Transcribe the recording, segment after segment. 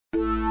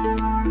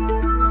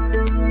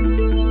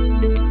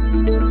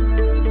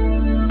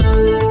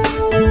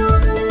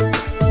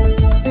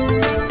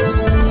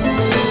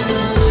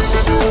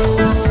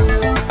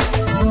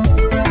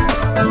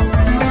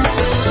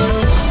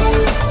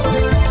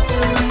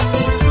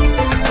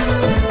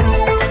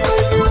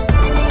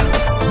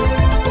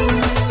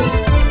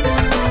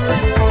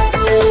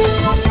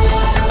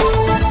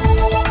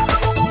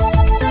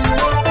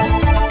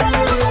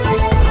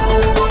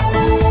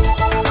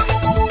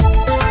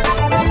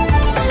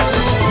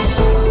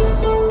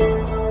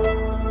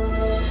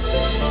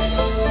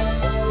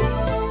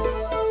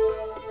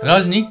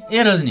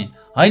रजनी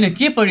होइन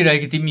के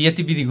पढिरहेकी तिमी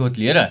यति विधि गोत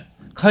लिएर?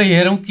 खै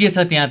हेरौँ के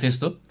छ त्यहाँ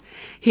त्यस्तो।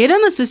 हेर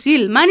न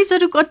सुशील,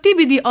 मानिसहरू कति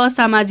विधि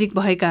असामाजिक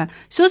भएका।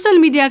 सोशल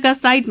मिडियाका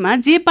साइटमा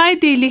जे पाए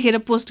त्यही लेखेर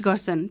पोस्ट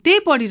गर्छन्, त्यही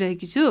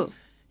पढिरहेकी छु।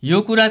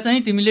 यो कुरा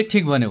चाहिँ तिमीले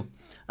ठिक भन्यौ।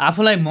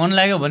 आफूलाई मन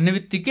लाग्यो भन्ने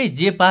बित्तिकै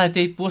जे पाए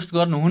त्यही पोस्ट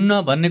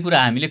गर्नुहुन्न भन्ने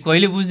कुरा हामीले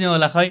कहिले बुझ्ने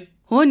होला खै?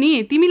 हो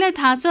नि, तिमीलाई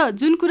थाहा छ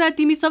जुन कुरा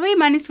तिमी सबै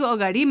मानिसको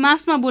अगाडि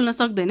मासमा बोल्न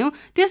सक्दैनौ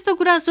त्यस्तो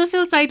कुरा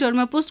सोशल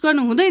साइटहरूमा पोस्ट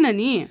गर्नु हुँदैन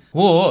नि।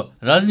 हो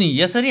रजनी,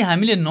 यसरी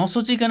हामीले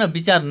नसोचिकन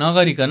विचार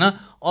नगरिकन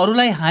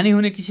अरूलाई हानि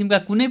हुने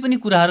किसिमका कुनै पनि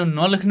कुराहरू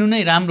नलेख्नु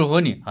नै राम्रो हो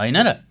नि, होइन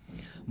र?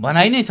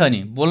 भनाइ नै छ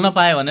नि, बोल्न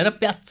पाए भनेर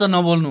प्याच्च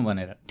नबोल्नु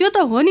भनेर। त्यो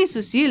त हो नि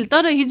सुशील,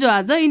 तर हिजो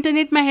आज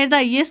इन्टरनेटमा हेर्दा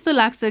यस्तो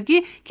लाग्छ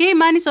कि केही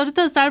मानिसहरू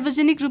त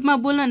सार्वजनिक रूपमा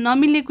बोल्न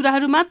नमिल्ने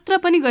कुराहरू मात्र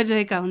पनि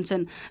गरिरहेका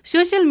हुन्छन्।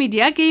 सोशल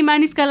मिडिया केही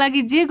मानिसका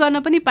लागि जे गर्न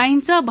पनि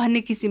पाइन्छ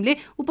भन्ने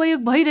किसिमले उपयोग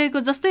भइरहेको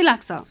जस्तै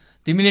लाग्छ।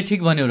 तिमीले ठिक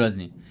भन्यौ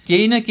रजनी,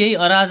 केही न केही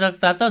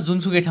अराजकता त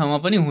जुनसुकै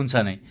ठाउँमा पनि हुन्छ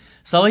नै।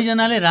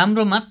 सबैजनाले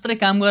राम्रो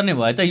मात्रै काम गर्ने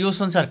भए त यो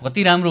संसार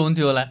कति राम्रो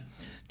हुन्थ्यो होला।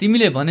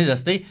 तिमीले भने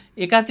जस्तै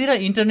एकातिर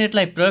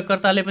इन्टरनेटलाई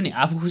प्रयोगकर्ताले पनि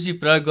आफू खुसी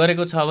प्रयोग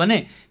गरेको छ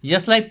भने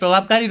यसलाई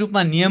प्रभावकारी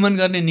रूपमा नियमन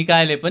गर्ने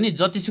निकायले पनि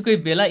जतिसुकै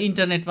बेला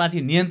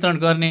इन्टरनेटमाथि नियन्त्रण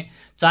गर्ने,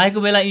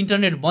 चाहेको बेला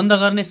इन्टरनेट बन्द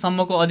गर्ने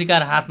सम्मको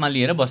अधिकार हातमा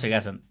लिएर बसेका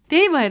छन्।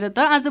 त्यही भएर त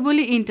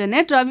आजभोलि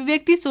इन्टरनेट र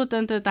अभिव्यक्ति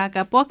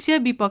स्वतन्त्रताका पक्ष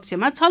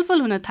विपक्षमा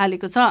छलफल हुन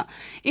थालेको छ।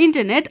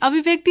 इन्टरनेट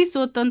अभिव्यक्ति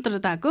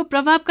स्वतन्त्रताको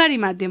प्रभावकारी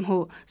माध्यम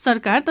हो।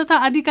 सरकार तथा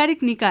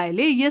आधिकारिक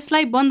निकायले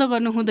यसलाई बन्द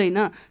गर्नु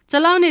हुँदैन,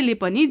 चलाउनेले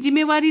पनि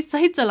जिम्मेवारी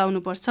सहित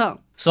चलाउनुपर्छ।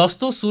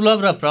 सस्तो,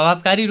 सुलभ र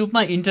प्रभावकारी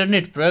रूपमा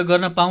इन्टरनेट प्रयोग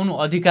गर्न पाउनु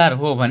अधिकार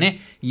हो भने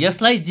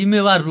यसलाई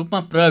जिम्मेवार रूपमा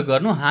प्रयोग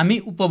गर्नु हामी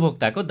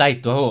उपभोक्ताको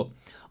दायित्व हो।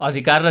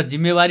 अधिकार र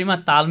जिम्मेवारीमा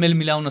तालमेल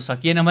मिलाउन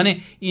सकिएन भने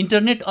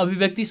इन्टरनेट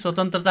अभिव्यक्ति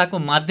स्वतन्त्रताको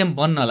माध्यम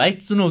बन्नलाई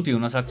चुनौती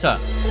हुन सक्छ।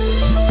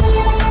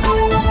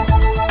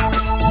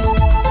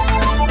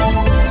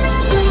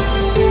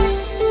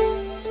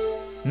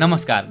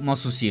 नमस्कार, म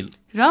सुशील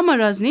र म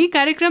रजनी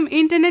कार्यक्रम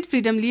इन्टरनेट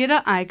फ्रिडम लिएर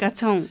आएका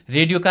छौं।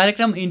 रेडियो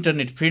कार्यक्रम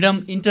इन्टरनेट फ्रिडम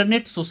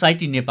इन्टरनेट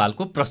सोसाइटी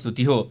नेपालको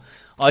प्रस्तुति हो।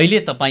 अहिले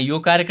तपाईँ यो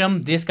कार्यक्रम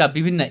देशका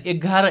विभिन्न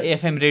 11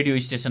 एफएम रेडियो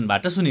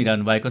स्टेशनबाट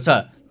सुनिरहनु भएको छ।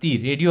 ती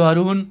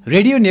रेडियोहरू हुन्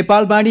radio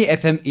Nepalvani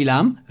FM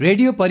Ilam,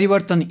 radio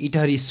परिवर्तन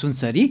Itahari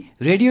Sunsari,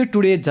 radio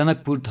today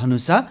Janakpur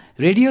Dhanusha,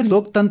 radio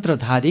लोकतन्त्र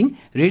धादिङ,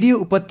 रेडियो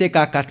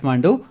उपत्यका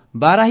Kathmandu,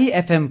 Barahi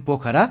FM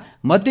Pokhara,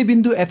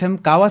 मध्यबिन्दु FM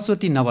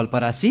Kawasoti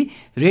Nawalparasi,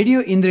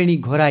 radio इन्द्रेणी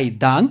घोराई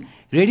दाङ,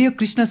 रेडियो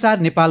कृष्णसार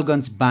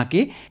नेपालगञ्ज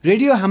बाँके,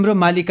 रेडियो हाम्रो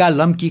मालिका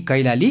लम्की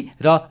कैलाली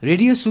र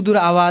रेडियो सुदूर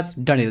आवाज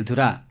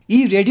डडेलधुरा।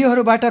 यी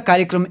रेडियोहरूबाट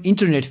कार्यक्रम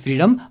इन्टरनेट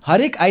फ्रिडम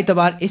हरेक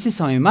आइतबार यसै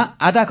समयमा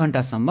आधा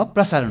घण्टासम्म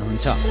प्रसारण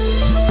हुन्छ।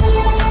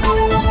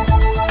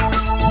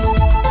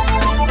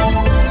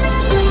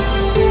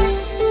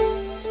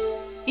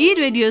 यी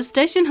रेडियो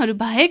स्टेशनहरू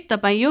बाहेक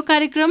तपाईँ यो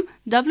कार्यक्रम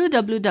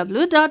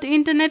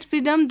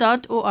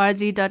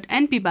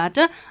www.internetfreedom.org.np बाट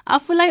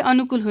आफूलाई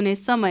अनुकूल हुने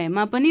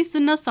समयमा पनि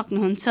सुन्न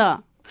सक्नुहुन्छ।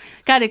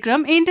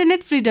 कार्यक्रम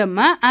इन्टरनेट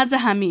फ्रिडममा आज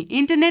हामी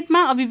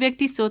इन्टरनेटमा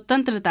अभिव्यक्ति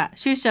स्वतन्त्रता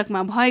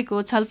शीर्षकमा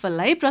भएको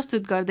छलफललाई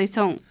प्रस्तुत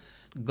गर्दैछौं।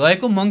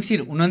 गएको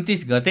मङ्सिर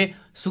 29 गते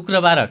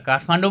शुक्रबार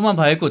काठमाडौँमा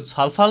भएको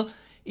छलफल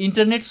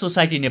इन्टरनेट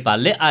सोसाइटी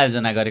नेपालले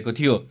आयोजना गरेको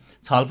थियो।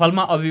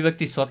 छलफलमा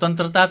अभिव्यक्ति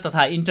स्वतन्त्रता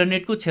तथा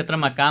इन्टरनेटको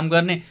क्षेत्रमा काम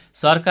गर्ने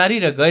सरकारी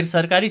र गैर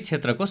सरकारी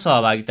क्षेत्रको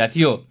सहभागिता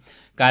थियो।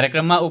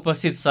 कार्यक्रममा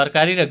उपस्थित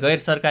सरकारी र गैर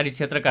सरकारी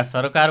क्षेत्रका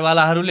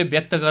सरकारवालाहरूले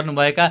व्यक्त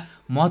गर्नुभएका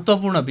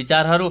महत्त्वपूर्ण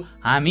विचारहरू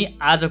हामी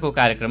आजको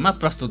कार्यक्रममा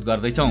प्रस्तुत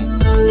गर्दैछौं।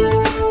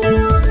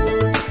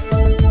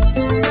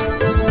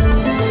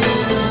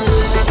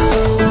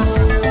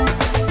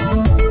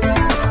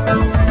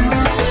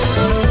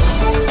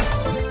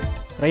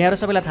 र यहाँहरू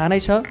सबैलाई थाहा नै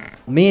छ,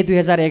 मे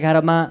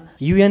 2011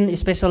 युएन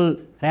स्पेशल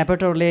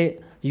ऱ्यापोर्टरले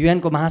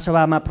युएनको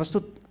महासभामा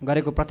प्रस्तुत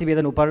गरेको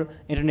प्रतिवेदन उप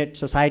इन्टरनेट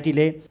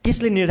सोसाइटीले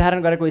त्यसले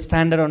निर्धारण गरेको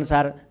स्ट्यान्डर्ड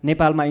अनुसार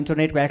नेपालमा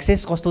इन्टरनेटको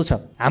एक्सेस कस्तो छ,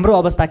 हाम्रो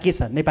अवस्था के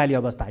छ, नेपाली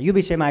अवस्था, यो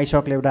विषयमा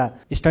आइसकले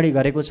एउटा स्टडी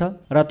गरेको छ।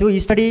 र त्यो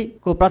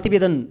स्टडीको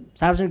प्रतिवेदन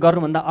सार्वजनिक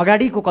गर्नुभन्दा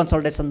अगाडिको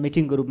कन्सल्टेसन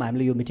मिटिङको रूपमा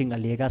हामीले यो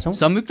मिटिङलाई लिएका छौँ।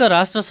 संयुक्त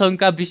राष्ट्र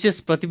सङ्घका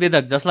विशेष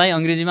प्रतिवेदक, जसलाई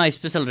अङ्ग्रेजीमा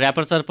स्पेशल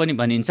ऱ्यापोर्टर पनि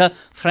भनिन्छ,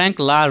 फ्र्याङ्क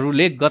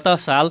लारूले गत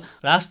साल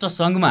राष्ट्र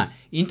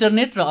सङ्घमा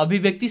इन्टरनेट र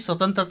अभिव्यक्ति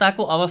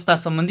स्वतन्त्रताको अवस्था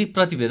सम्बन्धी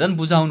प्रतिवेदन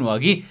बुझाउनु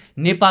अघि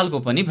नेपालको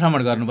पनि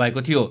भ्रमण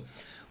गर्नुभएको थियो।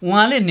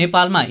 उहाँले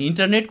नेपालमा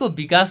इन्टरनेटको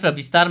विकास र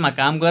विस्तारमा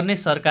काम गर्ने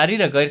सरकारी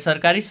र गैर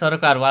सरकारी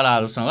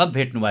सरकारवालाहरूसँग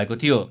भेट्नु भएको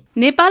थियो।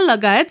 नेपाल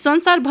लगायत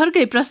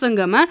संसारभरकै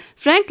प्रसङ्गमा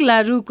फ्र्याङ्क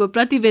लारूको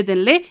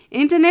प्रतिवेदनले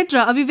इन्टरनेट र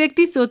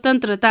अभिव्यक्ति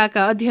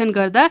स्वतन्त्रताका अध्ययन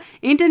गर्दा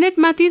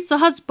इन्टरनेटमाथि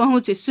सहज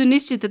पहुँच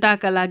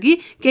सुनिश्चितताका लागि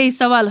केही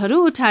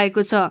सवालहरू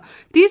उठाएको छ।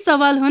 ती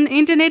सवाल हुन्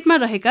इन्टरनेटमा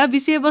रहेका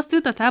विषयवस्तु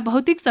तथा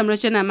भौतिक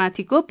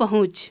संरचनामाथिको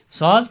पहुँच।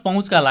 सहज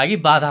पहुँचका लागि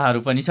बाधाहरू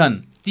पनि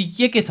छन्। ती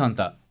के छन्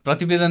त?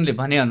 प्रतिवेदनले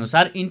भने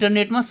अनुसार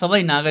इन्टरनेटमा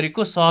सबै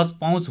नागरिकको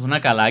सहज पहुँच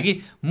हुनका लागि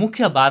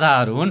मुख्य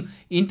बाधाहरू हुन्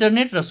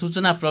इन्टरनेट र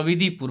सूचना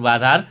प्रविधि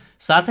पूर्वाधार,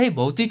 साथै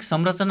भौतिक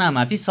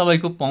संरचनामाथि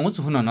सबैको पहुँच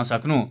हुन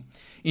नसक्नु,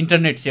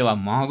 इन्टरनेट सेवा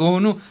महँगो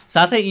हुनु,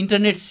 साथै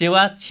इन्टरनेट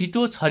सेवा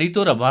छिटो,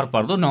 छरितो र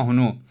भरपर्दो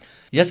नहुनु।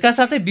 यसका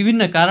साथै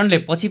विभिन्न कारणले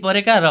पछि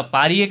परेका र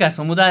पारिएका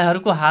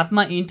समुदायहरूको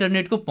हातमा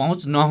इन्टरनेटको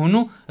पहुँच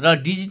नहुनु र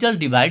डिजिटल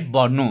डिभाइड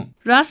बढ्नु।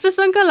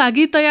 राष्ट्रसङ्घका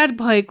लागि तयार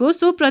भएको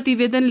सो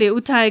प्रतिवेदनले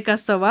उठाएका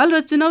सवाल र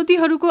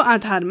चुनौतीहरूको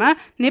आधारमा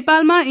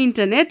नेपालमा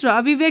इन्टरनेट र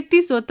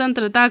अभिव्यक्ति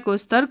स्वतन्त्रताको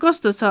स्तर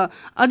कस्तो छ?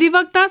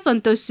 अधिवक्ता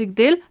सन्तोष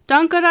सिग्देल,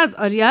 टङ्कराज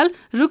अर्याल,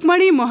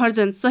 रुक्मणी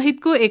महर्जन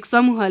सहितको एक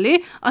समूहले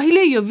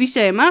अहिले यो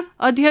विषयमा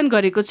अध्ययन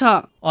गरेको छ।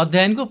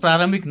 अध्ययनको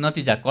प्रारम्भिक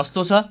नतिजा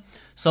कस्तो छ?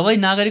 सबै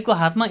नागरिकको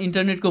हातमा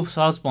इन्टरनेटको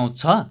सहज पहुँच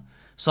छ?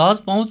 सहज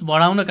पहुँच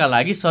बढाउनका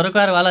लागि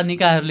सरकारवाला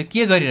निकायहरूले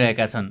के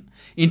गरिरहेका छन्?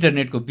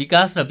 इन्टरनेटको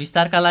विकास र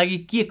विस्तारका लागि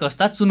के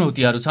कस्ता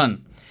चुनौतीहरू छन्?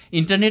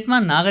 इन्टरनेटमा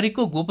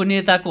नागरिकको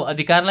गोपनीयताको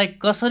अधिकारलाई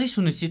कसरी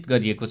सुनिश्चित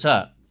गरिएको छ?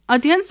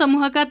 अध्ययन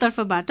समूहका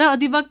तर्फबाट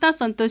अधिवक्ता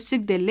सन्तोष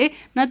सिग्देलले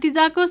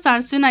नतिजाको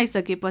सार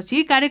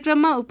सुनाइसकेपछि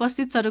कार्यक्रममा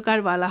उपस्थित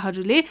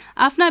सरकारवालाहरूले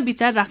आफ्ना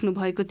विचार राख्नु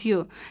भएको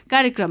थियो।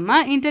 कार्यक्रममा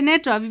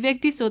इन्टरनेट र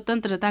अभिव्यक्ति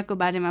स्वतन्त्रताको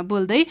बारेमा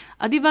बोल्दै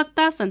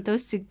अधिवक्ता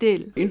सन्तोष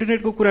सिग्देल,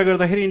 इन्टरनेटको कुरा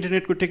गर्दाखेरि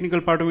इन्टरनेटको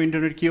टेक्निकल पार्ट अफ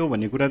इन्टरनेट के हो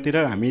भन्ने कुरातिर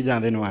हामी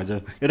जाँदैनौँ। आज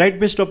राइट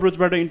बेस्ड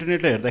अप्रोचबाट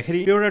इन्टरनेटलाई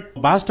हेर्दाखेरि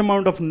एउटा भास्ट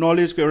अमाउन्ट अफ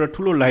नलेजको एउटा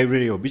ठुलो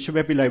लाइब्रेरी हो,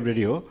 विश्वव्यापी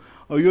लाइब्रेरी हो।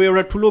 यो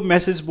एउटा ठुलो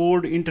message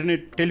board,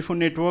 internet, telephone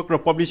network र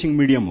पब्लिसिङ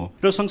मिडियम हो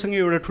र सँगसँगै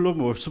एउटा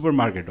ठुलो सुपर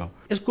मार्केट हो।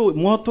 यसको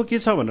महत्त्व के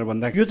छ भनेर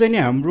भन्दा यो चाहिँ नि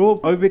हाम्रो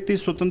अभिव्यक्ति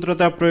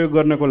स्वतन्त्रता प्रयोग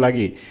गर्नको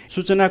लागि,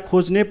 सूचना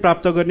खोज्ने,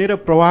 प्राप्त गर्ने र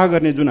प्रवाह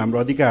गर्ने जुन हाम्रो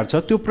अधिकार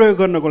छ त्यो प्रयोग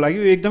गर्नको लागि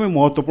यो एकदमै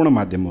महत्त्वपूर्ण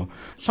माध्यम हो।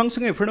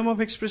 सँगसँगै फ्रिडम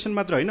अफ एक्सप्रेसन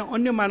मात्र होइन,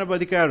 अन्य मानव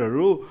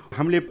अधिकारहरू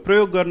हामीले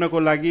प्रयोग गर्नको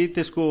लागि,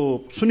 त्यसको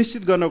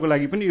सुनिश्चित गर्नको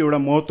लागि पनि एउटा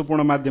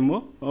महत्त्वपूर्ण माध्यम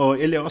हो।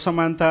 यसले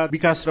असमानता,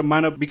 विकास र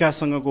मानव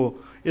विकाससँगको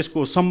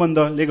यसको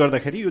सम्बन्धले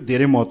गर्दाखेरि यो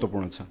धेरै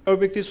महत्त्वपूर्ण छ।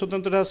 अभिव्यक्ति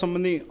स्वतन्त्रता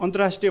सम्बन्धी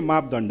अन्तर्राष्ट्रिय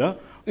मापदण्ड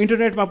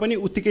इन्टरनेटमा पनि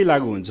उत्तिकै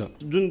लागू हुन्छ।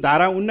 जुन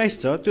धारा 19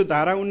 छ त्यो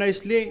धारा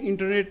 19 ले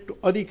इन्टरनेट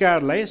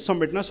अधिकारलाई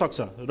समेट्न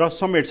सक्छ र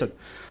समेट्छ।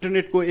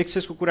 इन्टरनेटको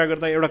एक्सेसको कुरा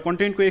गर्दा एउटा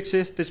कन्टेन्टको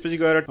एक्सेस, त्यसपछि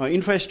गएर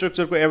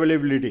इन्फ्रास्ट्रक्चरको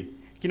एभाइलेबिलिटी,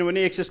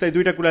 किनभने एक्सेसलाई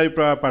दुईटा कुराले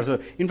प्रभाव पार्छ।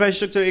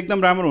 इन्फ्रास्ट्रक्चर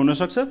एकदम राम्रो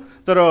हुनसक्छ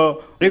तर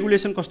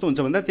रेगुलेसन कस्तो हुन्छ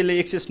भन्दा त्यसले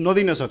एक्सेस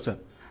नदिन सक्छ।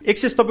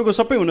 एक्सेस तपाईँको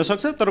सबै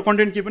हुनसक्छ तर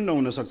कन्टेन्ट के पनि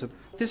नहुनसक्छ।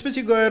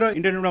 त्यसपछि गएर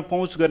इन्टरनेटमा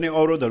पहुँच गर्ने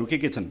अवरोधहरू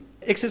के छन्?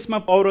 एक्सेसमा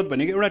अवरोध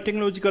भनेको एउटा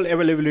टेक्नोलोजिकल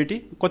एभाइलेबिलिटी,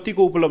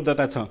 कतिको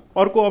उपलब्धता छ।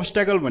 अर्को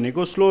अब्स्ट्याकल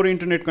भनेको स्लोर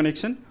इन्टरनेट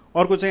कनेक्सन,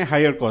 अर्को चाहिँ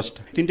हायर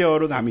कस्ट। तिनटै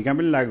अवरोध हामी कहाँ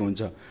पनि लागू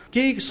हुन्छ।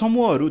 केही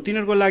समूहहरू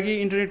तिनीहरूको लागि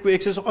इन्टरनेटको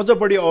एक्सेस अझ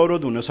बढी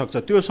अवरोध हुनसक्छ।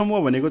 त्यो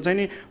समूह भनेको चाहिँ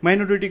नि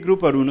माइनोरिटी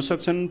ग्रुपहरू हुन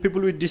सक्छन्,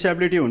 पिपल विथ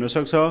डिसेबिलिटी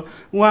हुनसक्छ।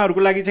 उहाँहरूको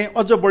लागि चाहिँ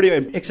अझ बढी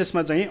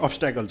एक्सेसमा चाहिँ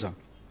अब्स्ट्याकल छ।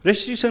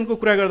 रेस्ट्रिक्सनको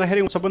कुरा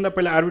गर्दाखेरि सबभन्दा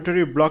पहिला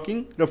आर्बिट्रेरी ब्लकिङ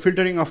र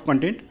फिल्टरिङ अफ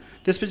कन्टेन्ट,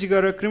 त्यसपछि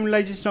गएर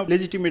क्रिमिनलाइजेसन अफ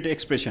लेजिटिमेट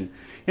एक्सप्रेसन।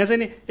 यहाँ चाहिँ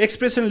नि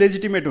एक्सप्रेसन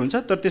लेजिटिमेट हुन्छ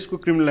तर त्यसको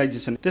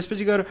क्रिमिनलाइजेसन।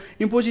 त्यसपछि गएर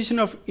इम्पोजिसन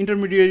अफ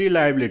इन्टरमिडिएरी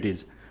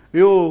लायबिलिटिज।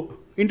 यो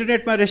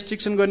इन्टरनेटमा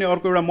रेस्ट्रिक्सन गर्ने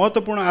अर्को एउटा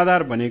महत्त्वपूर्ण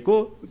आधार भनेको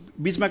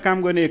बीचमा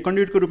काम गर्ने,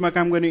 कन्ड्युटको रूपमा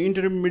काम गर्ने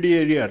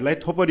इन्टरमिडिएरीहरूलाई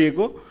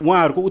थोपरिएको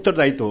उहाँहरूको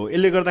उत्तरदायित्व हो।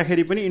 यसले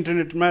गर्दाखेरि पनि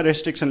इन्टरनेटमा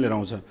रेस्ट्रिक्सन लिएर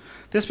आउँछ।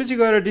 त्यसपछि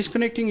गएर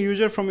disconnecting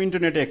user from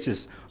internet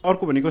access.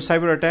 अर्को भनेको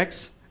साइबर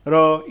अट्याक्स र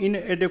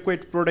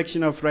inadequate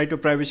protection of right of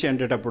privacy and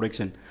data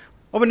protection.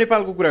 अब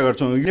नेपालको कुरा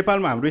गर्छौँ।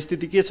 नेपालमा हाम्रो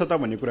स्थिति के छ त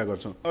भन्ने कुरा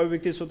गर्छौँ।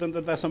 अभिव्यक्ति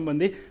स्वतन्त्रता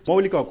सम्बन्धी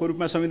मौलिक हकको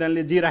रूपमा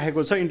संविधानले जे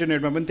राखेको छ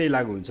इन्टरनेटमा पनि त्यही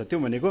लागू हुन्छ। त्यो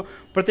भनेको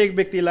प्रत्येक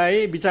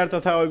व्यक्तिलाई विचार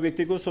तथा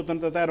अभिव्यक्तिको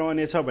स्वतन्त्रता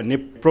रहनेछ भन्ने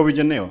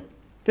प्रोभिजन नै हो।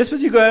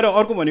 त्यसपछि गएर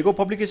अर्को भनेको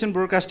पब्लिकेसन,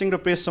 ब्रोडकास्टिङ र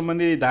प्रेस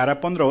सम्बन्धी धारा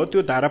 15 हो।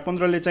 त्यो धारा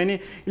 15 ले चाहिँ नि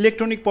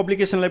इलेक्ट्रोनिक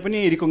पब्लिकेसनलाई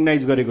पनि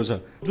रिकग्नाइज गरेको छ।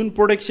 जुन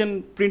प्रोटेक्सन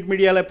प्रिन्ट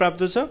मिडियालाई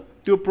प्राप्त छ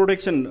त्यो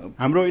प्रोटेक्सन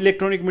हाम्रो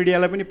इलेक्ट्रोनिक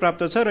मिडियालाई पनि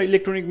प्राप्त छ र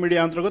इलेक्ट्रोनिक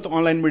मिडिया अन्तर्गत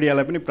अनलाइन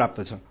मिडियालाई पनि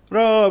प्राप्त छ।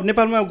 र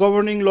नेपालमा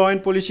गभर्निङ ल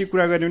एन्ड पोलिसी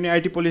कुरा गर्ने भने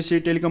आइटी पोलिसी,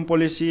 टेलिकम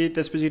पोलिसी,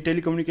 त्यसपछि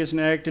telecommunication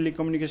act,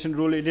 telecommunication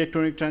rule,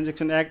 electronic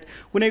transaction act.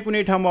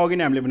 कुनै ठाउँमा अघि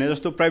नै हामीले भने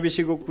जस्तो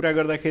प्राइभेसीको कुरा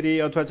गर्दाखेरि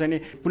अथवा चाहिँ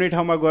कुनै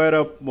ठाउँमा गएर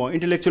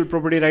इन्टेलेक्चुअल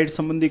प्रोपर्टी राइट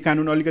सम्बन्धी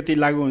कानुन अलिकति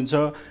लागू हुन्छ,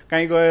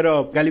 कहीँ गएर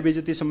गाली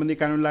बेइज्जती सम्बन्धी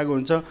कानुन लागू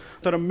हुन्छ।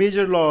 तर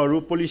मेजर लहरू,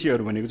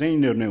 पोलिसीहरू भनेको चाहिँ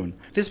यिनीहरू नै हुन्।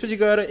 त्यसपछि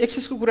गएर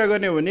एक्सेसको कुरा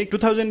गर्ने हो भने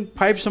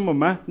 2005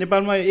 सम्ममा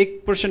नेपालमा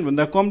 1%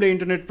 भन्दा कमले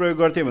इन्टरनेट प्रयोग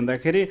गर्थे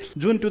भन्दाखेरि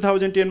जुन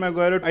 2010 मा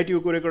गएर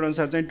आइटिओको रेकर्ड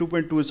अनुसार चाहिँ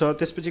 2.2 छ।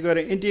 त्यसपछि गएर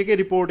एनटिएकै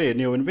रिपोर्ट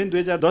हेर्ने हो भने पनि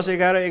 2010,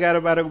 11,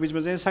 12 को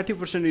बिचमा चाहिँ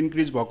 60%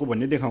 इन्क्रिज भएको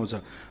भन्ने देखाउँछ।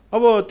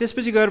 अब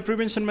त्यसपछि गएर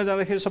प्रिभेन्सनमा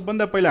जाँदाखेरि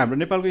सबभन्दा पहिला हाम्रो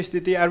नेपालको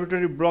स्थिति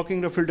आर्बिट्रेरी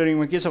ब्लकिङ र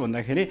फिल्टरिङमा के छ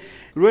भन्दाखेरि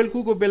रोयल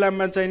कुको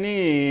बेलामा चाहिँ नि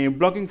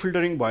ब्लकिङ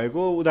फिल्टरिङ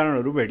भएको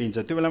उदाहरणहरू भेटिन्छ।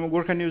 त्यो बेलामा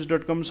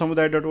gorakhanews.com,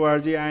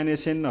 samuday.org,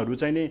 INSNहरू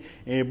चाहिँ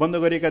नि बन्द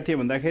गरेका थिए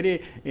भन्दाखेरि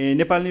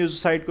नेपाल न्युज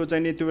साइटको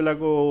चाहिँ नि त्यो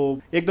बेलाको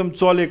एकदम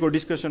चलेको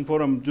डिस्कसन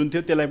फोरम जुन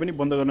थियो त्यसलाई पनि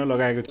बन्द गर्न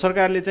लगाएको थियो।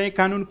 सरकारले चाहिँ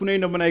कानुन कुनै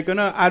नबनाइकन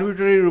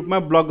आर्बिट्रेरी रूपमा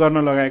ब्लक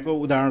गर्न लगाएको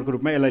उदाहरणको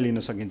रूपमा यसलाई लिन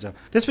सकिन्छ।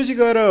 त्यसपछि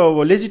गएर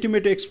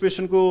लेजिटिमेट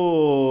एक्सप्रेसनको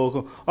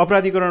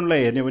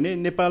अपराधीकरणलाई हेर्ने भने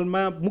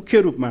नेपालमा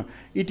मुख्य रूपमा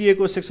इटिए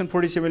को सेक्सन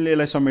 47 ले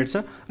यसलाई समेट्छ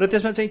र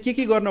त्यसमा चाहिँ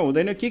के गर्न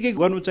हुँदैन, के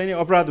गर्नु चाहिँ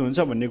अपराध हुन्छ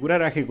भन्ने कुरा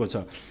राखेको छ।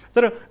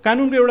 तर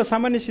कानुनको एउटा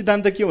सामान्य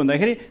सिद्धान्त के हो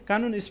भन्दाखेरि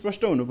कानुन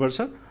स्पष्ट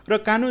हुनुपर्छ र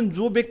कानुन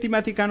जो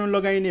व्यक्तिमाथि कानुन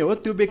लगाइने हो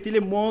त्यो व्यक्तिले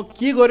म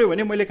के गर्यो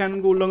भने मैले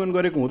कानुनको उल्लङ्घन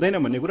गरेको हुँदैन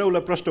भन्ने कुरा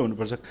उसलाई प्रष्ट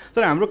हुनुपर्छ।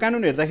 तर हाम्रो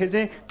कानुन हेर्दाखेरि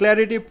चाहिँ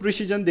क्ल्यारिटी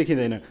प्रिसिजन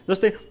देखिँदैन।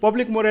 जस्तै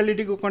पब्लिक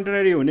मोरालिटीको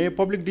कन्ट्रारी हुने,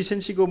 पब्लिक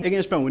डिसेन्सीको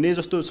एगेन्स्टमा हुने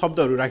जस्तो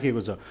शब्दहरू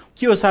राखिएको छ।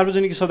 के हो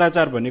सार्वजनिक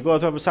सदाचार भनेको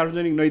अथवा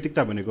सार्वजनिक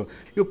नैतिकता भनेको?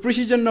 यो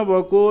प्रिसिजन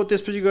नभएको,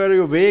 त्यसपछि गएर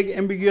यो भेग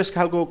एम्बिगियस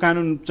खालको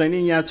कानुन चाहिँ नि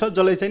यहाँ छ,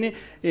 जसलाई चाहिँ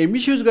नि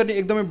मिसयुज गर्ने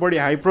एकदमै बढी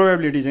हाई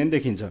प्रोबेबिलिटी चाहिँ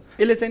देखिन्छ।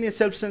 यसले चाहिँ नि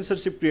सेल्फ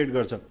सेन्सरसिप क्रिएट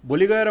गर्छ।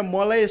 भोलि गएर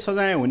मलाई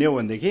सजाय हुने हो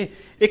भनेदेखि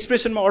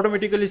एक्सप्रेसनमा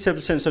अटोमेटिकली सेल्फ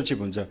सेन्सरसिप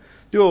हुन्छ।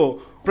 त्यो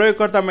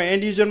प्रयोगकर्तामा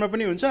एन्ड युजरमा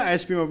पनि हुन्छ,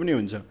 आइएसपीमा पनि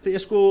हुन्छ।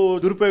 यसको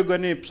दुरुपयोग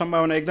गर्ने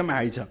सम्भावना एकदम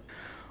हाई छ।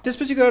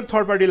 त्यसपछि गएर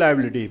थर्ड पार्टी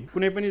लायबिलिटी,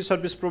 कुनै पनि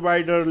सर्भिस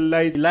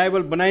प्रोभाइडरलाई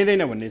लायबल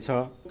बनाइँदैन भन्ने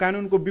छ।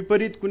 कानुनको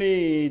विपरीत कुनै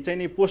चाहिँ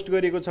नि पोस्ट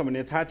गरेको छ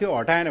भने थाहा थियो,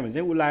 हटाएन भने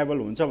चाहिँ ऊ लायबल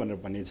हुन्छ भनेर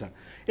भन्ने छ।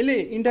 यसले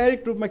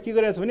इन्डाइरेक्ट रूपमा के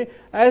गरेको छ भने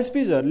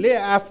आइएसपीजहरूले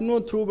आफ्नो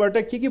थ्रुबाट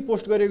के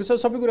पोस्ट गरेको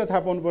छ सबै कुरा थाहा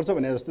पाउनुपर्छ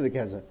भने जस्तो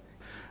देखिएको छ।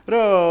 र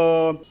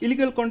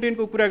इलिगल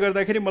कन्टेन्टको कुरा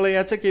गर्दाखेरि मलाई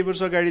याद छ केही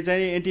वर्ष अगाडि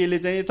चाहिँ एनटिएले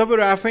चाहिँ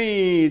तपाईँहरू आफै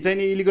चाहिँ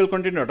नि इलिगल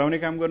कन्टेन्ट हटाउने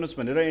काम गर्नुहोस्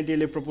भनेर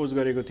एनटिएले प्रपोज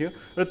गरेको थियो।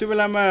 र त्यो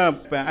बेलामा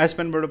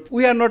आइएसपीबाट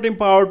we are not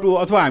empower to,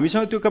 अथवा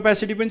हामीसँग त्यो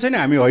क्यापेसिटी पनि छैन,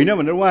 हामी होइन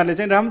भनेर उहाँहरूले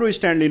चाहिँ राम्रो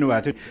स्ट्यान्ड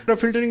लिनुभएको थियो। र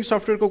फिल्टरिङ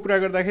सफ्टवेयरको कुरा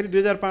गर्दाखेरि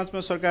 2005मा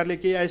सरकारले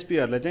केही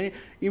आइएसपीहरूलाई चाहिँ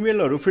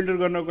इमेलहरू फिल्टर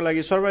गर्नको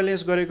लागि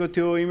सर्भाइलेन्स गरेको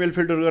थियो, इमेल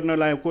फिल्टर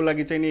गर्नको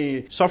लागि चाहिँ नि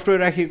सफ्टवेयर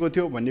राखिएको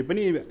थियो भन्ने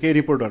पनि केही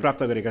रिपोर्टहरू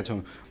प्राप्त गरेका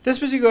छौँ।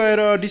 त्यसपछि गएर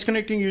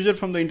disconnecting user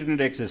from the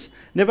internet access.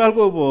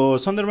 नेपालको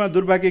सन्दर्भमा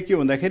दुर्भाग्य के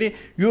भन्दाखेरि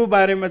यो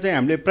बारेमा चाहिँ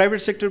हामीले प्राइभेट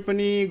सेक्टर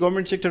पनि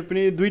गभर्मेन्ट सेक्टर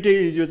पनि दुइटै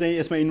यो चाहिँ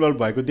यसमा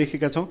इन्भल्भ भएको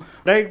देखेका छौँ।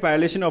 डाइरेक्ट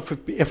भायोलेसन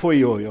अफ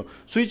एफओई हो यो।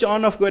 स्विच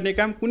अन अफ गर्ने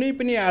काम कुनै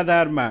पनि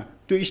आधारमा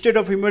त्यो स्टेट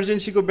अफ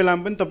इमर्जेन्सीको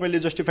बेलामा पनि तपाईँले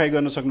जस्टिफाई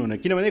गर्न सक्नुहुन्न,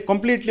 किनभने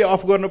कम्प्लिटली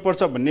अफ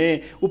गर्नुपर्छ भन्ने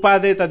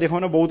उपादेयता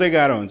देखाउन बहुतै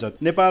गाह्रो हुन्छ।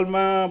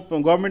 नेपालमा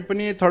गभर्मेन्ट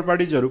पनि थर्ड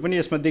पार्टिजहरू पनि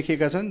यसमा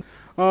देखिएका छन्।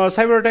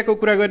 साइबर अट्याकको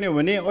कुरा गर्ने हो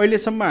भने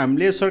अहिलेसम्म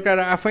हामीले सरकार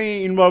आफै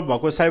इन्भल्भ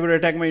भएको, साइबर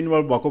अट्याकमा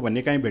इन्भल्भ भएको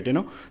भन्ने कहीँ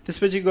भेटेनौँ।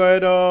 त्यसपछि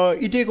गएर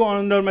इटेको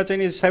अन्डरमा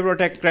चाहिँ नि साइबर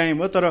अट्याक क्राइम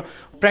हो, तर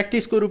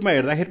प्र्याक्टिसको रूपमा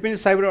हेर्दाखेरि पनि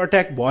साइबर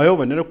अट्याक भयो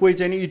भनेर कोही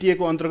चाहिँ नि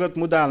इटिएको अन्तर्गत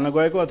मुद्दा हाल्न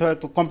गएको अथवा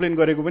कम्प्लेन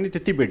गरेको पनि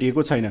त्यति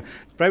भेटिएको छैन।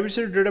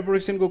 प्राइभेसी डेटा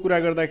प्रोटेक्सनको कुरा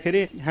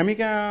गर्दाखेरि हामी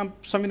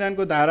कहाँ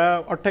संविधानको धारा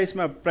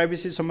 28मा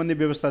प्राइभेसी सम्बन्धी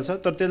व्यवस्था छ,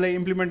 तर त्यसलाई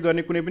इम्प्लिमेन्ट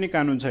गर्ने कुनै पनि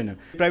कानुन छैन।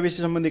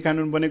 प्राइभेसी सम्बन्धी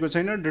कानुन बनेको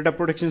छैन, डेटा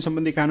प्रोटेक्सन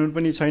सम्बन्धी कानुन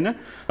पनि छैन।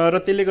 र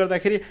त्यसले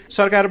गर्दाखेरि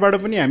सरकारबाट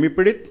पनि हामी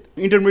पीडित,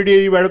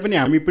 इन्टरमिडिएरीबाट पनि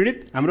हामी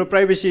पीडित, हाम्रो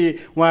प्राइभेसी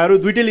उहाँहरू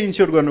दुइटैले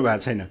इन्स्योर गर्नु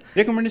भएको छैन।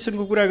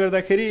 रेकमेन्डेसनको कुरा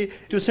गर्दाखेरि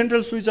त्यो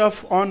सेन्ट्रल स्विच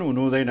अफ अन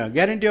हुनु हुँदैन,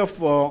 guarantee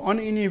of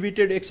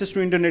uninhibited access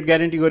to internet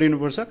guarantee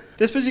गरिनुपर्छ।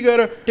 त्यसपछि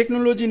गएर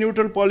टेक्नोलोजी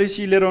न्युट्रल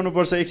पोलिसी लिएर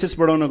आउनुपर्छ एक्सेस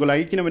बढाउनको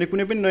लागि, किनभने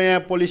कुनै पनि नयाँ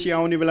पोलिसी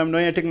आउने बेलामा,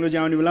 नयाँ टेक्नोलोजी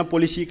आउने बेलामा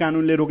पोलिसी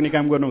कानुनले रोक्ने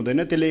काम गर्नु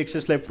हुँदैन, त्यसले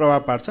एक्सेसलाई प्रभाव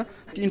पार्छ।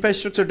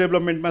 इन्फ्रास्ट्रक्चर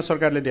डेभलपमेन्टमा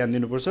सरकारले ध्यान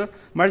दिनुपर्छ।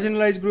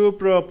 मार्जिनलाइज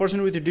ग्रुप र पर्सन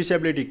विथ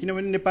डिसेबिलिटी,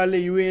 किनभने नेपालले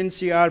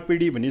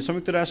युएनसीआरपिडी भन्ने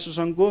संयुक्त राष्ट्र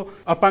संघको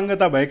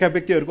अपाङ्गता भएका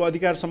व्यक्तिहरूको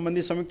अधिकार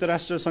सम्बन्धी संयुक्त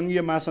राष्ट्र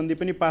सङ्घीय महासन्धि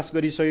पनि पास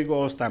गरिसकेको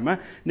अवस्थामा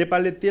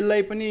नेपालले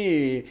त्यसलाई पनि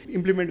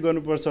इम्प्लिमेन्ट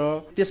गर्नुपर्छ।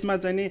 त्यसमा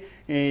चाहिँ नि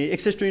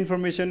access to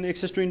information,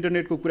 access to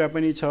इन्टरनेटको कुरा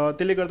पनि छ।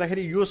 त्यसले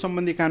गर्दाखेरि यो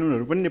सम्बन्धी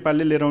कानुनहरू पनि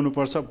नेपालले लिएर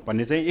आउनुपर्छ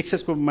भन्ने चाहिँ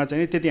एक्सेसकोमा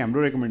चाहिँ त्यति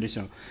हाम्रो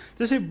रेकमेन्डेसन हो।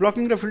 त्यसै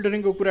ब्लकिङ र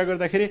फिल्टरिङको कुरा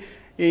गर्दाखेरि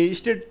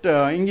स्टेट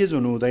इङ्गेज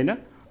हुनु हुँदैन।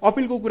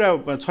 अपिलको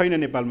कुरा छैन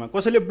नेपालमा,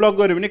 कसैले ब्लक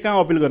गर्यो भने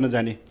कहाँ अपिल गर्न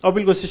जाने,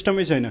 अपिलको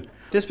सिस्टमै छैन।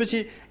 त्यसपछि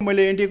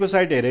मैले एनटिएको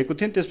साइट हेरेको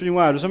थिएँ, त्यसपछि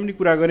उहाँहरूसँग पनि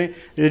कुरा गरेँ,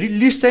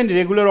 लिस्ट चाहिँ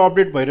रेगुलर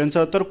अपडेट भइरहन्छ,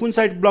 तर कुन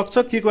साइट ब्लक छ,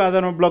 के को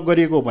आधारमा ब्लक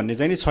गरिएको भन्ने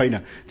चाहिँ नि छैन।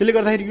 त्यसले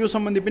गर्दाखेरि यो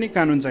सम्बन्धी पनि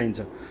कानुन चाहिन्छ।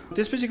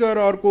 त्यसपछि गएर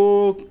अर्को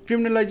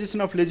क्रिमिनलाइजेसन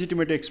अफ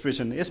लेजिटिमेट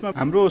एक्सप्रेसन, यसमा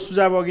हाम्रो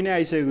सुझाव अघि नै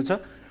आइसकेको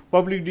छ।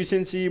 पब्लिक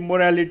डिसेन्सी,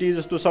 मोरालिटी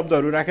जस्तो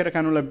शब्दहरू राखेर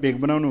कानुनलाई भेग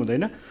बनाउनु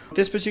हुँदैन।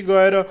 त्यसपछि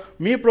गएर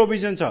मे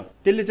प्रोभिजन छ,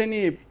 त्यसले चाहिँ नि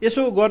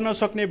यसो गर्न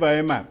सक्ने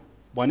भएमा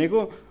भनेको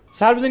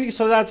सार्वजनिक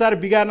सदाचार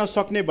बिगार्न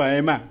सक्ने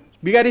भएमा,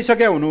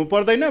 बिगारिसक्या हुनु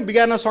पर्दैन,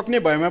 बिगार्न सक्ने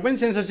भएमा पनि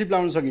सेन्सरसिप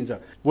लाउन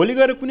सकिन्छ। भोलि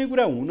गएर कुनै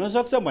कुरा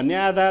हुनसक्छ भन्ने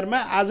आधारमा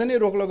आज नै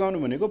रोक लगाउनु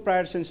भनेको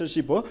प्रायर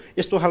सेन्सरसिप हो,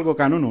 यस्तो खालको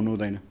कानुन हुनु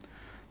हुँदैन।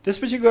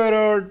 त्यसपछि गएर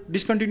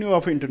डिस्कन्टिन्यू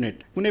अफ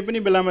इन्टरनेट, कुनै पनि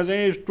बेलामा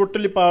चाहिँ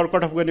टोटल्ली पावर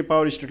कट अफ गर्ने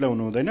पावर स्टेटलाई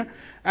हुनु हुँदैन।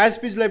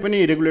 आइएसपीलाई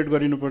पनि रेगुलेट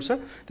गरिनुपर्छ।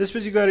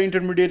 त्यसपछि गएर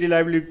इन्टरमिडिएट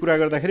लायबिलिटी कुरा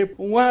गर्दाखेरि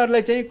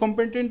उहाँहरूलाई चाहिँ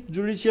कम्पेटेन्ट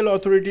जुडिसियल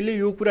अथोरिटीले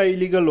यो कुरा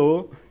इलिगल हो,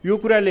 यो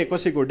कुराले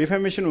कसैको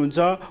डिफेमेसन हुन्छ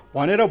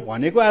भनेर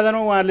भनेको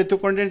आधारमा उहाँहरूले त्यो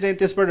कन्टेन्ट चाहिँ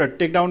त्यसबाट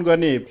टेक डाउन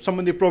गर्ने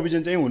सम्बन्धी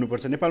प्रोभिजन चाहिँ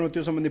हुनुपर्छ। नेपालमा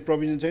त्यो सम्बन्धी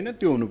प्रोभिजन छैन,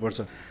 त्यो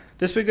हुनुपर्छ।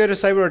 त्यसपछि गएर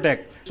साइबर अट्याक,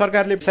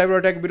 सरकारले साइबर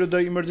अट्याक विरुद्ध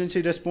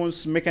इमर्जेन्सी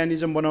रेस्पोन्स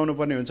मेकानिजम बनाउनु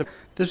पर्ने हुन्छ।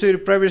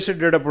 त्यसपछि privacy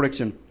data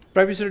protection,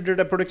 privacy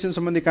data protection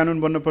सम्बन्धी कानुन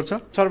बन्नुपर्छ।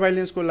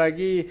 सर्भाइलेन्सको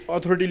लागि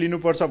अथोरिटी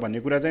लिनुपर्छ भन्ने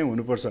कुरा चाहिँ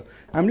हुनुपर्छ।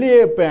 हामीले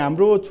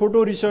हाम्रो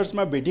छोटो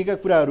रिसर्चमा भेटेका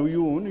कुराहरू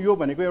यो हुन्। यो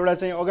भनेको एउटा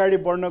चाहिँ अगाडि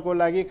बढ्नको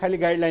लागि खालि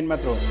गाइडलाइन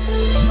मात्र हो।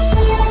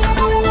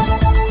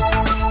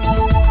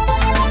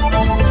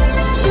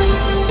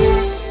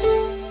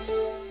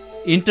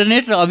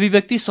 इन्टरनेट र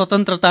अभिव्यक्ति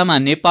स्वतन्त्रतामा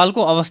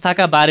नेपालको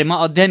अवस्थाका बारेमा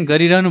अध्ययन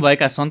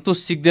गरिरहनुभएका सन्तोष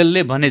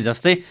सिग्देलले भने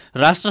जस्तै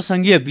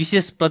राष्ट्रसङ्घीय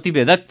विशेष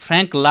प्रतिवेदक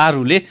फ्र्याङ्क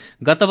लारूले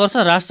गत वर्ष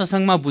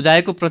राष्ट्रसङ्घमा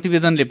बुझाएको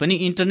प्रतिवेदनले पनि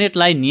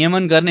इन्टरनेटलाई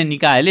नियमन गर्ने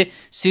निकायले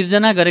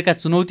सिर्जना गरेका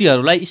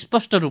चुनौतीहरूलाई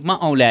स्पष्ट रूपमा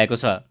औल्याएको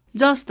छ।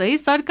 जस्तै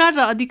सरकार र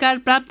अधिकार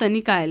प्राप्त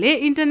निकायले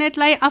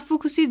इन्टरनेटलाई आफू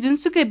खुसी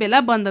जुनसुकै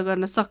बेला बन्द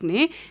गर्न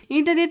सक्ने,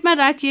 इन्टरनेटमा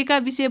राखिएका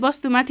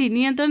विषयवस्तुमाथि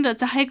नियन्त्रण र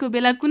चाहेको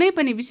बेला कुनै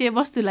पनि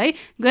विषयवस्तुलाई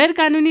गैर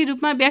कानूनी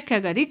रूपमा व्याख्या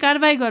गरी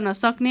कारबाही गर्न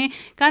सक्ने,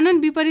 कानून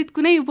विपरीत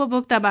कुनै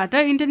उपभोक्ताबाट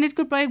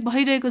इन्टरनेटको प्रयोग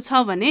भइरहेको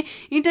छ भने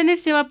इन्टरनेट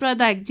सेवा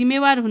प्रदायक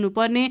जिम्मेवार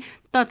हुनुपर्ने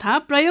तथा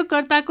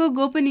प्रयोगकर्ताको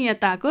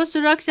गोपनीयताको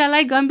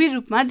सुरक्षालाई गम्भीर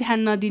रूपमा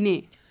ध्यान नदिने।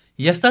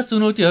 यस्ता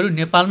चुनौतीहरू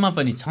नेपालमा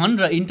पनि छन्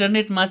र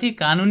इन्टरनेटमाथि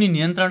कानूनी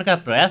नियन्त्रणका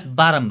प्रयास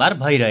बारम्बार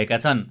भइरहेका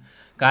छन्।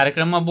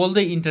 कार्यक्रममा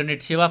बोल्दै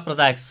इन्टरनेट सेवा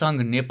प्रदायक संघ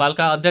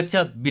नेपालका अध्यक्ष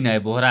विनय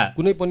बोहरा,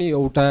 कुनै पनि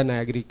एउटा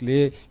नागरिकले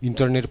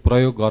इन्टरनेट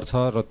प्रयोग गर्छ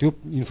र त्यो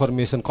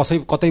इन्फर्मेसन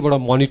कतैबाट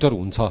मोनिटर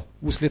हुन्छ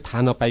उसले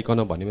थाहा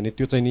नपाइकन भन्यो भने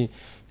त्यो चाहिँ नि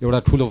एउटा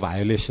ठुलो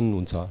भायोलेसन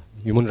हुन्छ,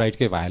 ह्युमन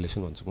राइटकै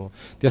भायोलेसन भन्छु म।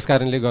 त्यस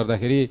कारणले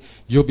गर्दाखेरि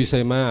यो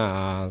विषयमा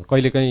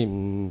कहिलेकाहीँ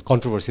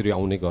कन्ट्रोभर्सीहरू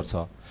आउने गर्छ।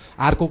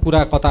 अर्को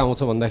कुरा कता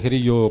आउँछ भन्दाखेरि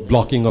यो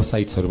ब्लकिङ अफ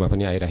साइट्सहरूमा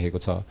पनि आइरहेको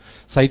छ।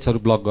 साइट्सहरू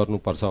ब्लक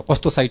गर्नुपर्छ,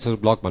 कस्तो साइट्सहरू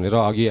ब्लक भनेर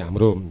अघि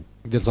हाम्रो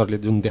दिल सरले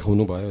जुन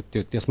देखाउनु भयो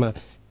त्यसमा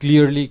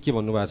क्लियरली के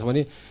भन्नुभएको छ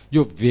भने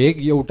यो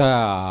भेग एउटा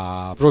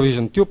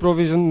प्रोभिजन, त्यो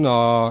प्रोभिजन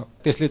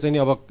त्यसले चाहिँ नि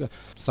अब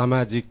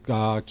सामाजिक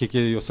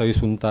के यो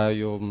सहिष्णुता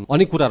यो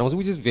अनेक कुराहरू आउँछ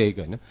विच इज भेग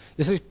होइन।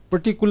 यसरी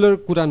पर्टिकुलर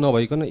कुरा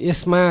नभइकन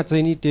यसमा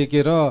चाहिँ नि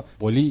टेकेर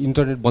भोलि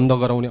इन्टरनेट बन्द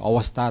गराउने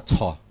अवस्था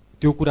छ,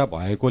 त्यो कुरा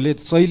भएकोले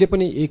जहिले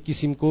पनि एक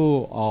किसिमको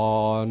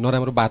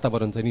नराम्रो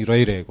वातावरण चाहिँ नि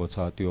रहिरहेको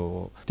छ। त्यो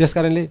त्यस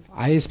कारणले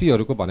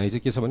आइएसपीहरूको भनाइ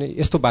चाहिँ के छ भने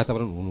यस्तो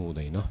वातावरण हुनु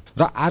हुँदैन।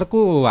 र अर्को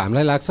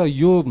हामीलाई लाग्छ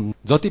यो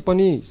जति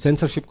पनि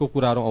सेन्सरसिपको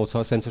कुराहरू आउँछ,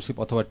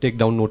 सेन्सरसिप अथवा टेक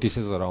डाउन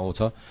नोटिसेसहरू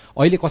आउँछ,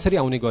 अहिले कसरी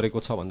आउने गरेको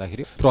छ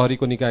भन्दाखेरि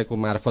प्रहरीको निकायको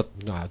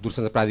मार्फत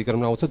दूरसञ्चार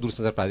प्राधिकरणमा आउँछ,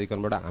 दूरसञ्चार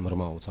प्राधिकरणबाट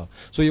हाम्रोमा आउँछ।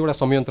 सो एउटा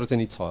संयन्त्र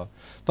चाहिँ नि छ,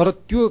 तर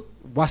त्यो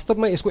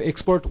वास्तवमा यसको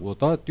एक्सपर्ट हो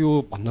त, त्यो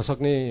भन्न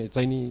सक्ने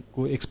चाहिँ नि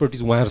को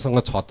एक्सपर्टिज उहाँहरूसँग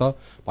छ त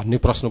भन्ने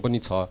प्रश्न पनि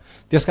छ।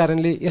 त्यस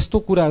कारणले यस्तो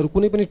कुराहरू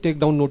कुनै पनि टेक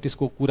डाउन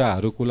नोटिसको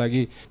कुराहरूको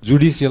लागि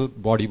जुडिसियल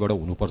बडीबाट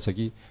हुनुपर्छ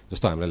कि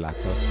जस्तो हामीलाई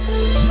लाग्छ।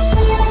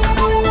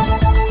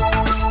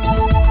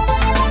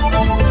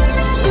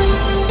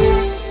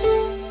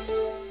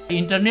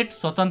 इन्टरनेट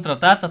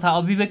स्वतन्त्रता तथा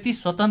अभिव्यक्ति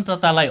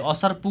स्वतन्त्रतालाई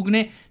असर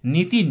पुग्ने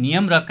नीति,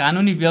 नियम र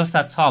कानूनी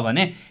व्यवस्था छ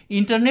भने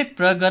इन्टरनेट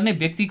प्रयोग गर्ने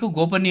व्यक्तिको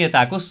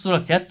गोपनीयताको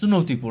सुरक्षा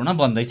चुनौतीपूर्ण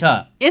बन्दैछ।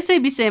 यसै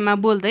विषयमा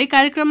बोल्दै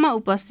कार्यक्रममा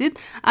उपस्थित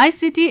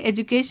ICT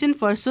education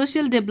for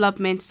social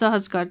development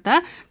सहजकर्ता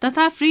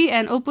तथा free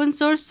and open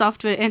source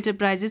software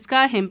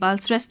एन्टरप्राइजेसका हेमपाल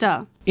श्रेष्ठ,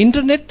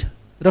 इन्टरनेट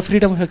र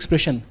freedom of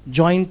expression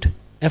joint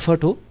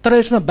effort हो, तर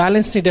यसमा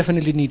ब्यालेन्स चाहिँ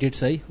डेफिनेटली निडेड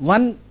छ है।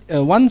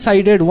 वान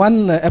साइडेड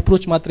वान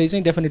एप्रोच मात्रै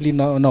चाहिँ डेफिनेटली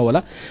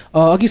नहोला।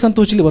 अघि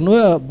सन्तोषीले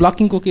भन्नुभयो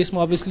ब्लकिङको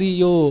केसमा अभियसली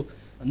यो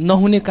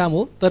नहुने काम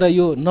हो, तर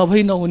यो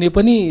नहुने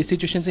पनि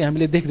सिचुएसन चाहिँ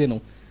हामीले देख्दैनौँ,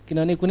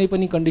 किनभने कुनै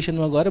पनि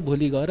कन्डिसनमा गएर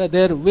भोलि गएर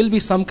there will be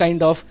some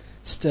kind of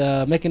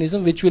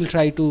mechanism which will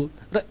try to,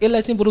 र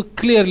यसलाई चाहिँ बरु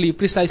क्लियरली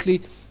प्रिसाइसली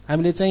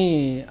हामीले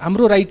चाहिँ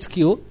हाम्रो राइट्स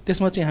के हो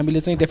त्यसमा चाहिँ हामीले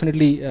चाहिँ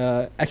डेफिनेटली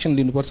एक्सन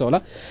लिनुपर्छ होला।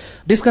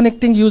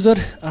 डिस्कनेक्टिङ युजर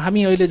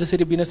हामी अहिले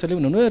जसरी विनय सरले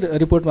भन्नुभयो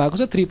रिपोर्टमा आएको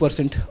छ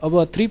 3%, अब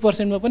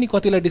 3%मा पनि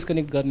कतिलाई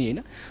डिस्कनेक्ट गर्ने होइन।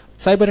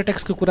 साइबर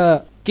एट्याक्सको कुरा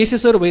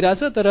केसेसहरू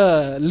भइरहेछ, तर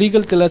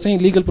त्यसलाई चाहिँ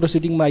लिगल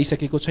प्रोसिडिङमा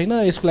आइसकेको छैन।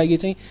 यसको लागि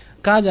चाहिँ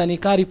कहाँ जाने,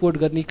 कहाँ रिपोर्ट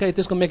गर्ने,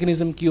 त्यसको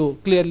मेकानिजम के हो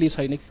क्लियरली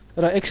छैन,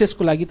 र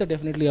एक्सेसको लागि त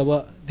डेफिनेटली अब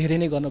धेरै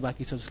नै गर्न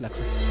बाँकी छ जस्तो लाग्छ।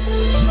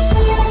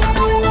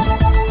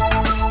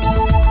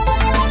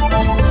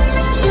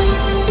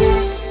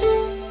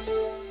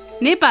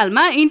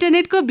 नेपालमा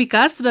इन्टरनेटको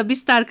विकास र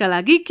विस्तारका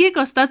लागि के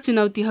कस्ता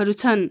चुनौतीहरू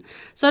छन्,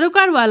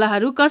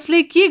 सरोकारवालाहरू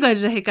कसले के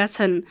गरिरहेका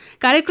छन्?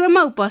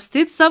 कार्यक्रममा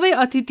उपस्थित सबै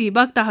अतिथि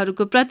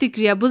वक्ताहरूको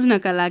प्रतिक्रिया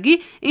बुझ्नका लागि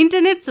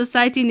इन्टरनेट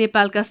सोसाइटी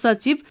नेपालका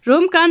सचिव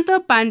रोमकान्त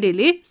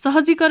पाण्डेले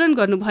सहजीकरण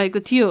गर्नुभएको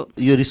थियो।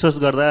 यो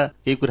रिसर्च गर्दा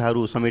केही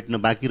कुराहरू समेट्न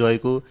बाँकी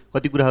रहेको,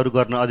 कति कुराहरू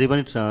गर्न अझै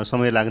पनि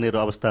समय लाग्ने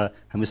अवस्था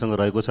हामीसँग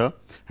रहेको छ।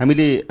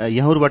 हामीले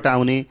यहाँहरूबाट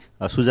आउने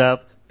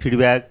सुझाव,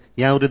 फिडब्याक,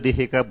 यहाँहरूले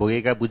देखेका,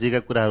 भोगेका, बुझेका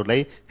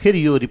कुराहरूलाई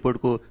फेरि यो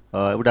रिपोर्टको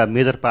एउटा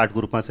मेजर पार्टको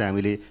रूपमा चाहिँ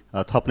हामीले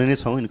थप्ने नै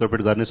छौँ,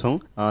 इन्कर्पोरेट गर्नेछौँ।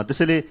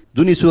 त्यसैले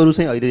जुन इस्युहरू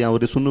चाहिँ अहिले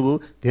यहाँहरूले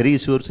सुन्नुभयो, धेरै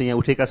इस्युहरू चाहिँ यहाँ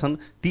उठेका छन्,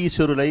 ती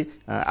इस्युहरूलाई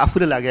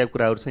आफूले लागेका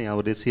कुराहरू चाहिँ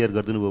यहाँहरूले सेयर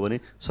गरिदिनु भयो भने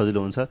सजिलो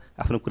हुन्छ।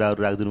 आफ्नो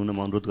कुराहरू राखिदिनु हुन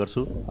म अनुरोध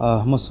गर्छु।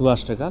 म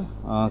सुभाष ढकाल,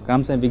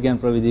 काम चाहिँ विज्ञान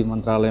प्रविधि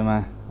मन्त्रालयमा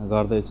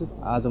गर्दैछु।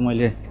 आज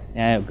मैले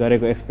यहाँ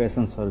गरेको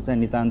एक्सप्रेसन्सहरू चाहिँ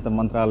नितान्त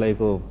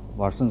मन्त्रालयको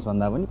भर्सन्स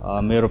भन्दा पनि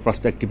मेरो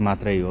पर्सपेक्टिभ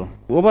मात्रै हो।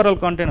 ओभरअल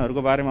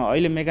कन्टेन्टहरूको बारेमा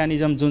अहिले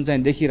मेकानिजम जुन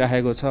चाहिँ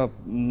देखिरहेको छ,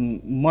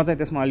 म चाहिँ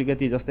त्यसमा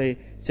अलिकति जस्तै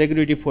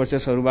सेक्युरिटी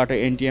फोर्सेसहरूबाट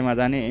एनटिएमा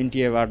जाने,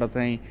 एनटिएबाट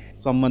चाहिँ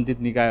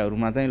सम्बन्धित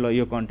निकायहरूमा चाहिँ ल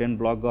यो कन्टेन्ट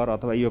ब्लक गर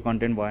अथवा यो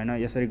कन्टेन्ट भएन,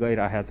 यसरी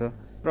गइरहेको छ।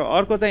 र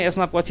अर्को चाहिँ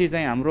यसमा पछि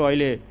चाहिँ हाम्रो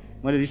अहिले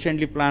मैले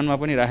रिसेन्टली प्लानमा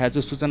पनि राखेको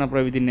छु सूचना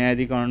प्रविधि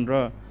न्यायाधिकरण र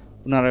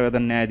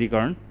पुनरावेदन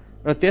न्यायाधिकरण,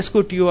 र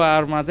त्यसको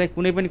टिओआरमा चाहिँ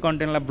कुनै पनि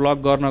कन्टेन्टलाई ब्लक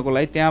गर्नको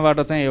लागि त्यहाँबाट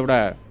चाहिँ एउटा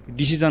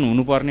डिसिजन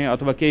हुनुपर्ने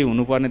अथवा केही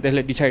हुनुपर्ने,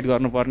 त्यसले डिसाइड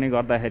गर्नुपर्ने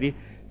गर्दाखेरि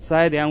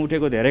सायद यहाँ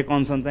उठेको धेरै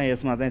कन्सर्न चाहिँ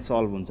यसमा चाहिँ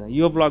सल्भ हुन्छ।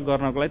 यो ब्लक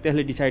गर्नको लागि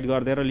त्यसले डिसाइड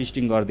गरिदिएर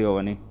लिस्टिङ गरिदियो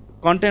भने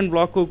कन्टेन्ट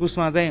ब्लकको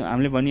उसमा चाहिँ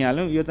हामीले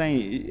भनिहाल्यौँ यो चाहिँ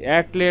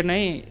एक्टले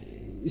नै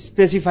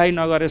स्पेसिफाई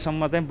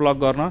नगरेसम्म चाहिँ ब्लक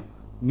गर्न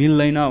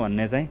मिल्दैन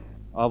भन्ने चाहिँ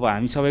अब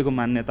हामी सबैको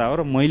मान्यता हो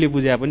र मैले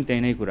बुझे पनि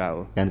त्यही नै कुरा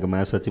हो। क्यानको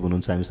महासचिव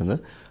हुनुहुन्छ हामीसँग,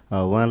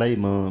 उहाँलाई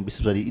म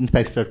विशेष गरी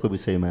इन्फ्रास्ट्रक्चरको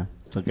विषयमा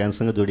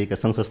क्यानसँग जोडिएका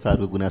सङ्घ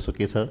संस्थाहरूको गुनासो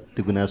के छ,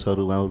 त्यो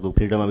गुनासोहरू उहाँहरूको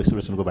फ्रिडम अफ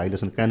एक्सप्रेसनको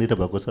भाइलेसन कहाँनिर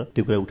भएको छ,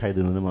 त्यो कुरा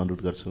उठाइदिनु म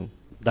अनुरोध गर्छु।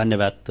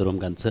 धन्यवाद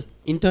रोमकान्त सर।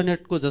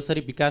 इन्टरनेटको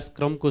जसरी विकास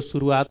क्रमको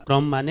सुरुवात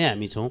क्रममा नै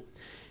हामी छौँ,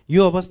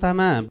 यो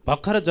अवस्थामा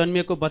भर्खर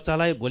जन्मिएको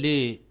बच्चालाई भोलि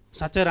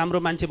साँच्चै राम्रो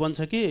मान्छे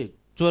बन्छ कि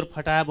चोर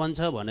फटाहा बन्छ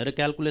भनेर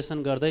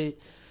क्यालकुलेसन गर्दै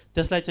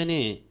त्यसलाई चाहिँ नि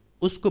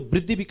उसको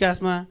वृद्धि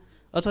विकासमा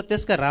अथवा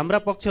त्यसका राम्रा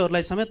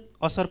पक्षहरूलाई समेत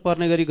असर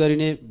पर्ने गरी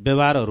गरिने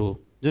व्यवहारहरू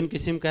जुन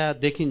किसिमका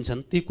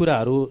देखिन्छन् ती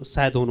कुराहरू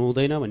सायद हुनु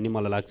हुँदैन भन्ने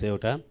मलाई लाग्छ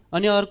एउटा।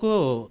 अनि अर्को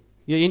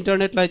यो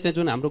इन्टरनेटलाई चाहिँ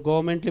जुन हाम्रो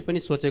गभर्मेन्टले पनि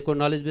सोचेको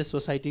नलेज बेस्ड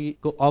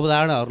सोसाइटीको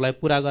अवधारणाहरूलाई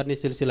पुरा गर्ने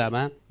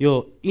सिलसिलामा यो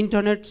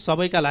इन्टरनेट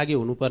सबैका लागि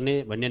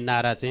हुनुपर्ने भन्ने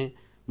नारा चाहिँ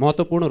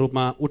महत्त्वपूर्ण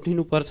रूपमा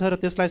उठिनुपर्छ र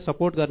त्यसलाई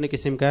सपोर्ट गर्ने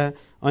किसिमका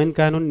ऐन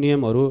कानुन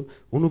नियमहरू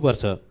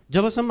हुनुपर्छ।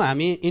 जबसम्म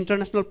हामी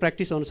इन्टरनेसनल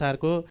प्र्याक्टिस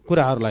अनुसारको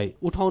कुराहरूलाई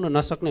उठाउन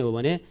नसक्ने हो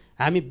भने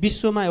हामी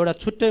विश्वमा एउटा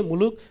छुट्टै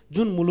मुलुक,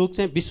 जुन मुलुक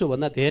चाहिँ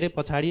विश्वभन्दा धेरै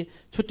पछाडि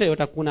छुट्टै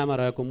एउटा कुनामा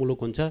रहेको मुलुक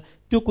हुन्छ,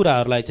 त्यो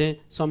कुराहरूलाई चाहिँ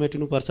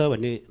समेटिनुपर्छ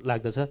भन्ने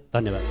लाग्दछ।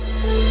 धन्यवाद।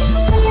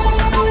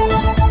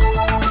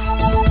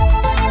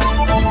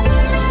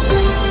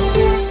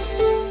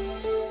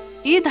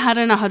 यी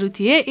धारणाहरू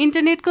थिए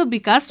इन्टरनेटको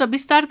विकास र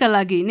विस्तारका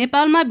लागि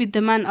नेपालमा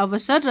विद्यमान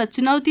अवसर र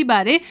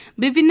चुनौतीबारे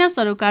विभिन्न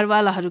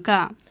सरोकारवालाहरूका।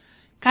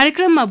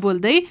 कार्यक्रममा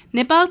बोल्दै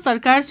नेपाल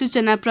सरकार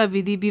सूचना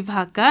प्रविधि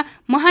विभागका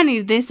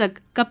महानिर्देशक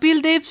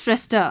कपिलदेव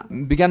श्रेष्ठ,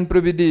 विज्ञान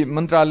प्रविधि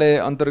मन्त्रालय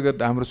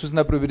अन्तर्गत हाम्रो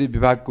सूचना प्रविधि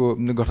विभागको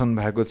गठन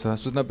भएको छ।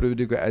 सूचना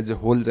प्रविधिको एज ए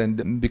होल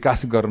चाहिँ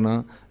विकास गर्न,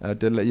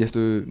 त्यसलाई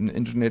यस्तो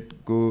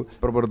इन्टरनेटको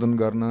प्रवर्धन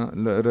गर्न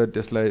र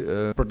त्यसलाई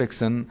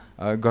प्रोटेक्सन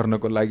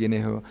गर्नको लागि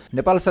नै हो।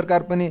 नेपाल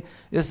सरकार पनि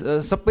यस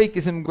सबै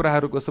किसिमको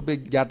कुराहरूको सबै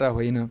ज्ञाता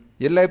होइन,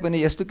 यसलाई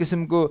पनि यस्तो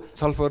किसिमको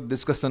छलफल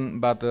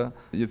डिस्कसनबाट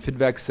यो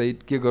फिडब्याक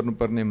सहित के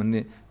गर्नुपर्ने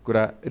भन्ने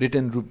कुरा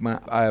रिटन रूपमा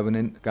आयो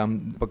भने काम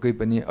पक्कै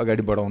पनि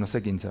अगाडि बढाउन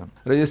सकिन्छ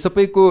र यो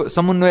सबैको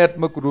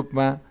समन्वयात्मक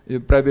रूपमा यो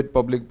प्राइभेट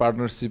पब्लिक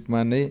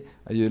पार्टनरसिपमा नै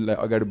यसलाई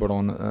अगाडि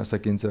बढाउन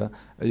सकिन्छ।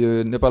 यो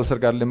नेपाल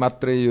सरकारले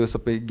मात्रै यो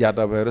सबै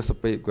ज्ञाता भएर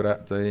सबै कुरा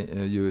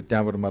चाहिँ यो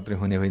त्यहाँबाट मात्रै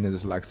हुने होइन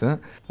जस्तो लाग्छ।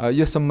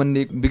 यो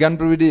सम्बन्धी विज्ञान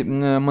प्रविधि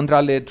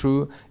मन्त्रालय थ्रु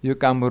यो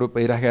कामहरू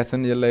भइरहेका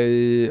छन्।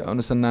 यसलाई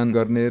अनुसन्धान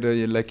गर्ने र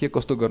यसलाई के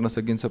कस्तो गर्न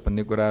सकिन्छ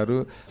भन्ने कुराहरू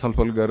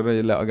छलफल गरेर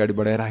यसलाई अगाडि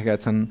बढाइरहेका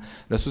छन्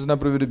र सूचना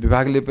प्रविधि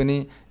विभागले पनि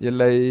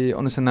यसलाई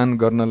अनुसन्धान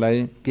गर्नलाई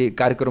केही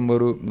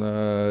कार्यक्रमहरू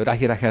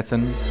राखिरहेका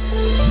छन्।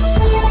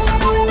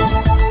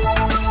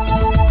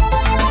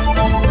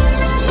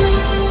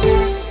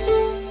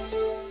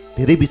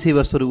 धेरै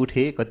विषयवस्तुहरू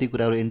उठे, कति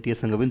कुराहरू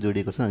एनटिएसँग पनि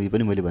जोडिएको छ, अघि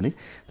पनि मैले भने।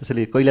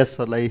 त्यसैले कैलाश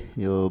सरलाई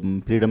यो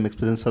फ्रिडम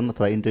एक्सप्रेसन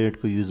अथवा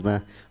इन्टरनेटको युजमा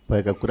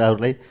भएका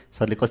कुराहरूलाई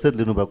सरले कसरी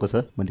लिनुभएको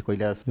छ भन्ने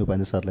कैलाश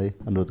नेपाली सरलाई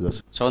अनुरोध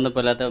गर्छु। सबभन्दा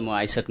पहिला त म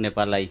आइसक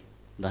नेपाललाई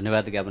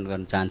धन्यवाद ज्ञापन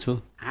गर्न चाहन्छु।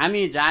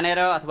 हामी जानेर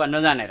अथवा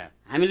नजानेर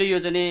हामीले यो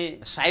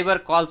चाहिँ साइबर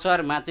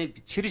कल्चरमा चाहिँ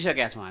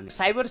छिरिसकेका छौँ। हामी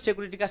साइबर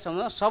सेक्युरिटीका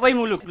सम्बन्धमा सबै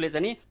मुलुकले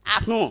चाहिँ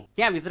आफ्नो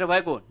त्यहाँभित्र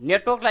भएको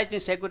नेटवर्कलाई चाहिँ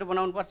सेक्युर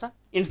बनाउनु पर्छ,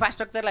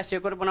 इन्फ्रास्ट्रक्चरलाई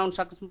सेक्युर बनाउन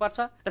सक्नुपर्छ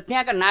र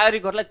त्यहाँका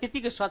नागरिकहरूलाई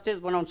त्यतिकै सचेत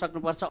बनाउन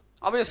सक्नुपर्छ।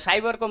 अब यो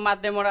साइबरको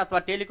माध्यमबाट अथवा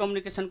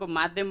टेलिकम्युनिकेसनको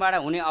माध्यमबाट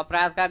हुने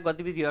अपराधका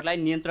गतिविधिहरूलाई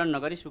नियन्त्रण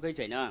नगरी सुकै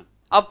छैन।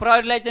 अब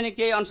प्रहरीलाई चाहिँ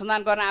केही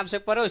अनुसन्धान गर्न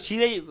आवश्यक पर्यो,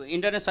 सिधै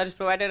इन्टरनेट सर्भिस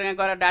प्रोभाइडरमा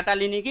गएर डाटा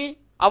लिने कि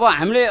अब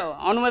हामीले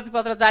अनुमति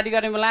पत्र जारी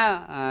गर्ने बेला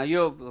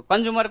यो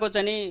कन्ज्युमरको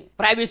चाहिँ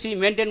प्राइभेसी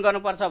मेन्टेन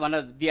गर्नुपर्छ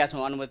भनेर दिएका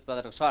छौँ अनुमति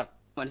पत्रको शर्त।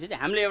 भनेपछि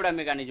चाहिँ हामीले एउटा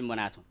मेकानिजम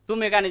बनाएको छौँ। त्यो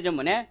मेकानिजम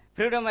भने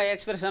फ्रिडम अफ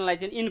एक्सप्रेसनलाई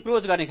चाहिँ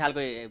इन्क्रोज गर्ने खालको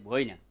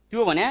होइन।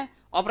 त्यो भने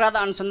अपराध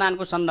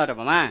अनुसन्धानको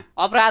सन्दर्भमा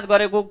अपराध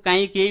गरेको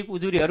कहीँ केही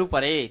उजुरीहरू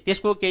परे,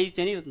 त्यसको केही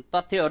चाहिँ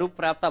तथ्यहरू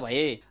प्राप्त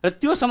भए र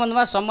त्यो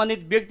सम्बन्धमा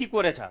सम्बन्धित व्यक्ति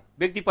को रहेछ,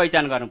 व्यक्ति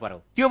पहिचान गर्नु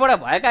पर्यो। त्योबाट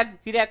भएका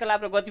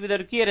क्रियाकलाप र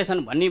गतिविधिहरू के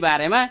रहेछन् भन्ने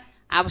बारेमा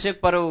आवश्यक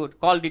पर्यो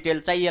कल डिटेल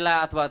चाहिएला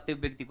अथवा त्यो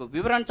व्यक्तिको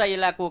विवरण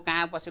चाहिएला, को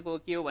कहाँ बसेको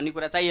के हो भन्ने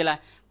कुरा चाहिएला।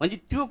 भनेपछि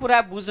त्यो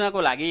कुरा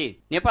बुझ्नको लागि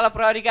नेपाल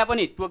प्रहरीका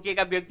पनि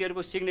तोकिएका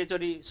व्यक्तिहरूको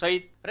सिग्नेचरी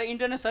सहित र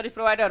इन्टरनेट सर्भिस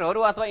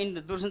प्रोभाइडरहरू अथवा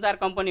दूरसञ्चार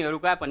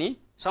कम्पनीहरूका पनि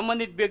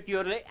सम्बन्धित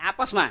व्यक्तिहरूले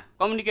आपसमा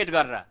कम्युनिकेट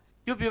गरेर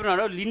त्यो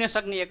विवरणहरू लिन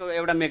सक्ने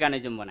एउटा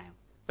मेकानिजम बनायो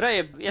र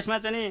यसमा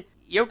चाहिँ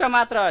एउटा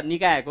मात्र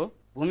निकायको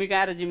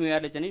भूमिका र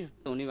जिम्मेवारीले चाहिँ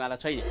हुनेवाला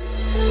छैन।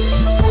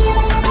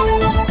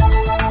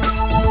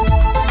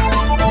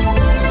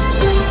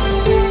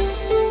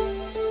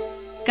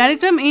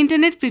 कार्यक्रम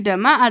इन्टरनेट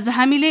फ्रिडममा आज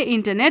हामीले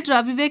इन्टरनेट र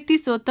अभिव्यक्ति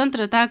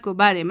स्वतन्त्रताको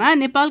बारेमा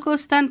नेपालको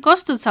स्थान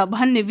कस्तो छ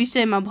भन्ने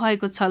विषयमा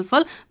भएको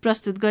छलफल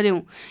प्रस्तुत गर्यौं।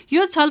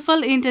 यो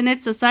छलफल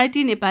इन्टरनेट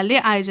सोसाइटी नेपालले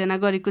आयोजना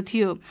गरेको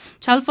थियो।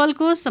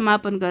 छलफलको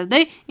समापन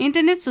गर्दै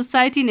इन्टरनेट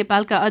सोसाइटी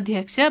नेपालका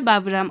अध्यक्ष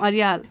बाबुराम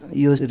अर्याल,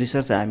 यो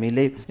रिसर्च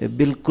हामीले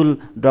बिल्कुल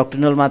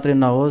डक्ट्रिनल मात्रै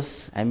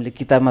नहोस्, हामीले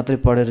किताब मात्रै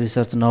पढेर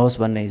रिसर्च नहोस्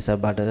भन्ने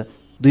हिसाबबाट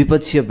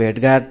द्विपक्षीय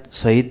भेटघाट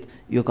सहित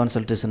यो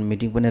कन्सल्टेसन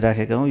मिटिङ पनि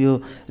राखेका हौँ।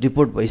 यो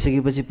रिपोर्ट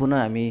भइसकेपछि पुनः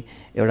हामी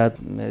एउटा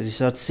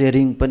रिसर्च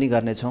सेयरिङ पनि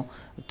गर्नेछौँ।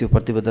 त्यो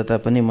प्रतिबद्धता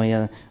पनि म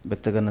यहाँ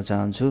व्यक्त गर्न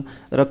चाहन्छु।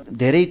 र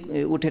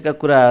धेरै उठेका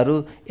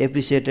कुराहरू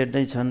एप्रिसिएटेड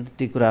नै छन्।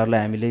 ती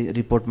कुराहरूलाई हामीले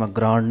रिपोर्टमा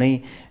ग्रहण नै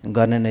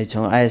गर्ने नै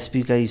छौँ।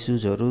 आइएसपीका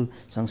इस्युजहरू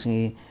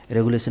सँगसँगै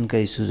रेगुलेसनका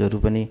इस्युजहरू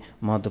पनि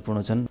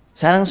महत्त्वपूर्ण छन्।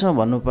 सारांशमा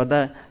भन्नुपर्दा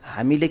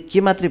हामीले के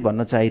मात्रै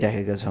भन्न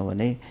चाहिराखेका छौँ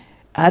भने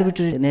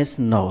आर्बिट्रेरिनेस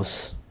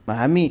नहोस्।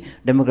 हामी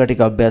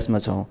डेमोक्रेटिक अभ्यासमा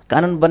छौँ।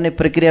 कानुन बन्ने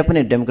प्रक्रिया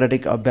पनि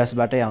डेमोक्रेटिक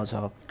अभ्यासबाटै आउँछ।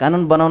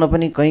 कानुन बनाउन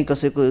पनि कहीँ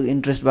कसैको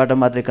इन्ट्रेस्टबाट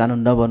मात्रै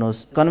कानुन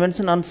नबनोस्।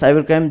 कन्भेन्सन अन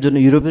साइबर क्राइम जुन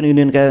युरोपियन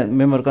युनियनका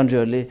मेम्बर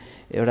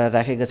कन्ट्रीहरूले एउटा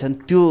राखेका छन्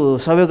त्यो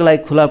सबैको लागि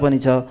खुला पनि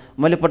छ।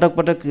 मैले पटक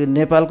पटक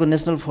नेपालको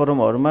नेसनल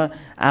फोरमहरूमा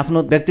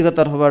आफ्नो व्यक्तिगत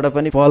तर्फबाट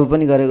पनि पहल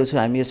पनि गरेको छु।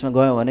 हामी यसमा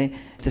गयौँ भने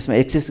त्यसमा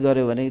एक्सेस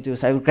गऱ्यो भने त्यो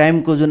साइबर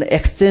क्राइमको जुन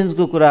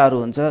एक्सचेन्जको कुराहरू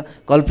हुन्छ,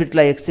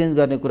 कल्प्रिटलाई एक्सचेन्ज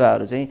गर्ने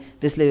कुराहरू चाहिँ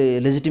त्यसले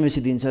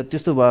लेजिटिमेसी दिन्छ।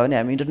 त्यस्तो भयो भने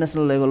हामी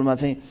इन्टरनेसनल लेभलमा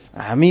चाहिँ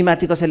हामी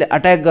माथि कसैले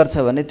अट्याक गर्छ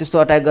भने त्यस्तो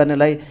अट्याक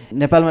गर्नेलाई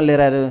नेपालमा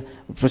लिएर आएर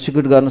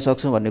प्रोसिक्युट गर्न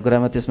सक्छौँ भन्ने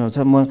कुरामा त्यसमा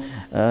छ। म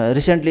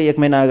रिसेन्टली 1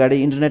 महिना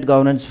अगाडि internet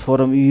governance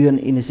forum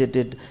UAN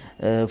initiated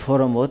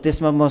forum हो,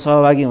 त्यसमा म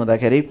सहभागी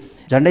हुँदाखेरि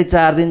झन्डै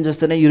 4 दिन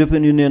जस्तो नै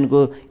युरोपियन युनियनको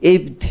यही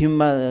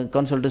थिममा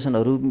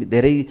कन्सल्टेसनहरू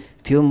धेरै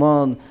थियो।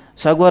 म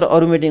सगभर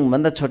अरू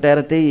मिटिङभन्दा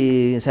छुट्याएर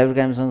त्यही साइबर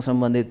क्राइमसँग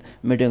सम्बन्धित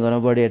मिटिङहरूमा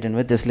बढी एटेन्ड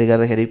भएँ। त्यसले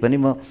गर्दाखेरि पनि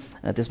म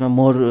त्यसमा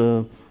मोर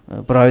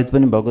प्रभावित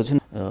पनि भएको छु।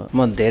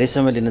 म धेरै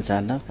समय लिन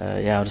चाहन्न।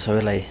 यहाँहरू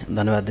सबैलाई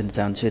धन्यवाद दिन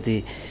चाहन्छु। यति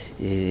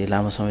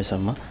लामो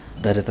समयसम्म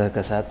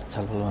धैर्यताका साथ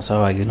छलफलमा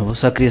सहभागी हुनुभयो।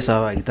 सक्रिय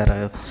सहभागिता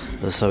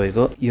रह्यो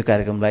सबैको। यो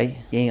कार्यक्रमलाई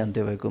यहीँ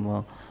अन्त्य भएको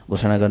म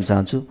घोषणा गर्न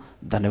चाहन्छु।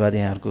 धन्यवाद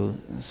यहाँहरूको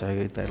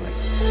सहयोगिताको लागि।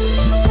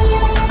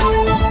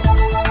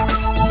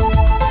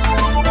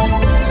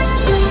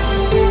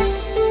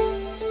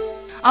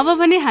 अब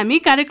भने हामी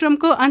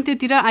कार्यक्रमको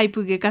अन्त्यतिर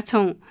आइपुगेका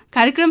छौं।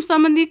 कार्यक्रम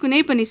सम्बन्धी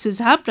कुनै पनि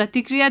सुझाव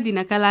प्रतिक्रिया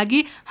दिनका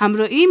लागि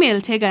हाम्रो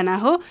इमेल ठेगाना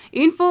हो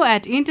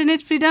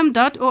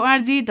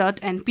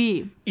info@internetfreedom.org.np।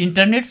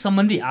 इन्टरनेट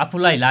सम्बन्धी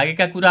आफूलाई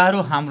लागेका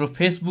कुराहरू हाम्रो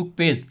फेसबुक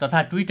पेज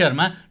तथा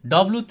ट्विटरमा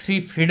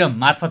W3Freedom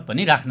मार्फत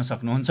पनि राख्न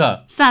सक्नुहुन्छ।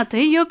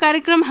 साथै यो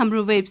कार्यक्रम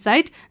हाम्रो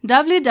वेबसाइट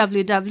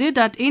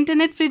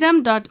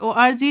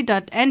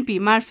www.internetfreedom.org.np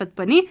मार्फत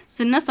पनि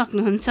सुन्न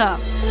सक्नुहुन्छ।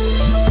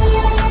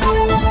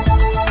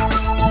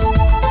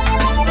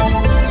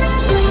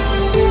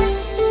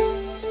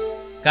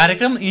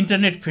 कार्यक्रम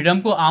इन्टरनेट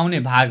फ्रिडमको आउने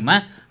भागमा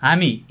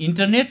हामी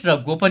इन्टरनेट र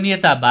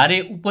गोपनीयता बारे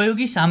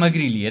उपयोगी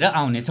सामग्री लिएर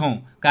आउनेछौँ।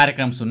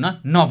 कार्यक्रम सुन्न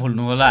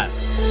नभुल्नुहोला।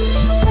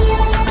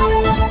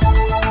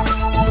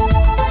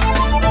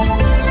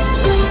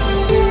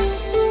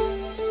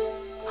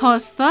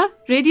 हस् त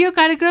रेडियो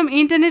कार्यक्रम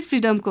इन्टरनेट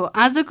फ्रिडमको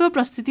आजको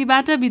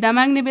प्रस्तुतिबाट बिदा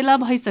माग्ने बेला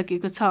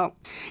भइसकेको छ।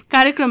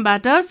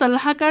 कार्यक्रमबाट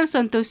सल्लाहकार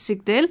सन्तोष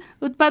सिक्देल,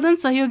 उत्पादन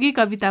सहयोगी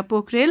कविता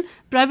पोखरेल,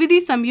 प्रविधि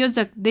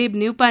संयोजक देव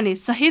न्यौपाने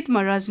सहित म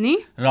रजनी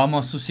र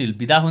म सुशील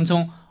बिदा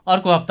हुन्छौं।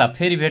 अर्को हप्ता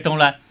फेरि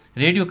भेटौँला।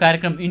 रेडियो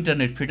कार्यक्रम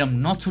इन्टरनेट फ्रिडम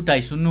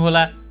नछुटाई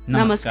सुन्नुहोला।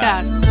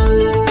 नमस्कार।